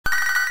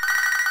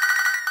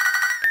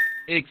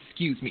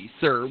Excuse me,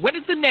 sir. When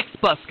is the next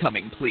bus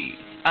coming, please?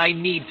 I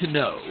need to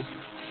know.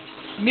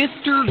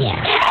 Mr.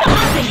 It's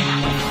popping!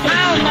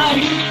 I don't know!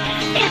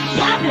 It's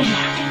popping!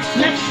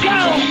 Let's go!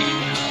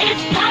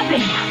 It's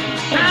popping!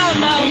 I don't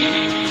know!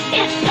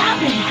 It's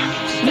popping!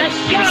 Let's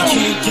go!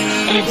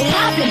 It's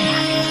popping!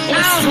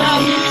 I don't know!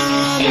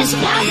 It's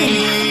popping!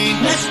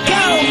 Let's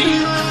go!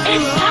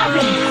 It's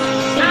popping!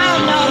 I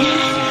don't know!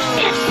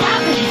 It's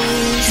popping!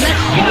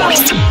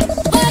 Let's go!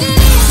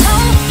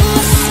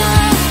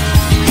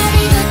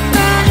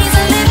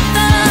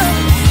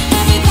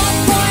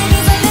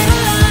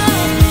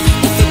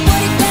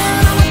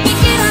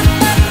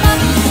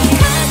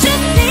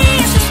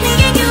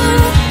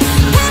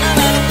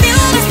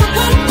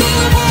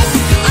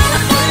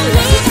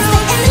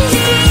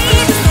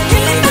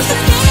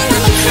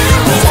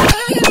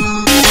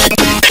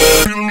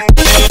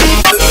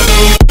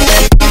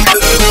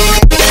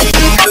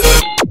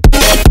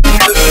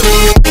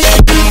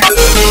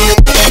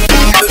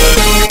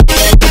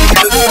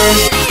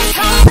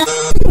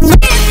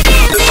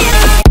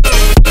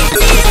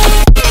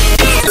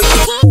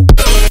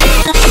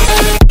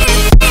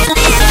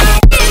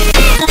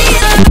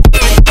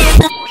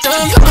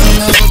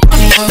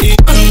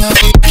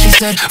 She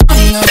said,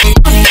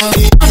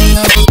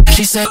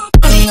 she said,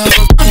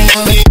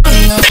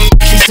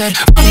 she said,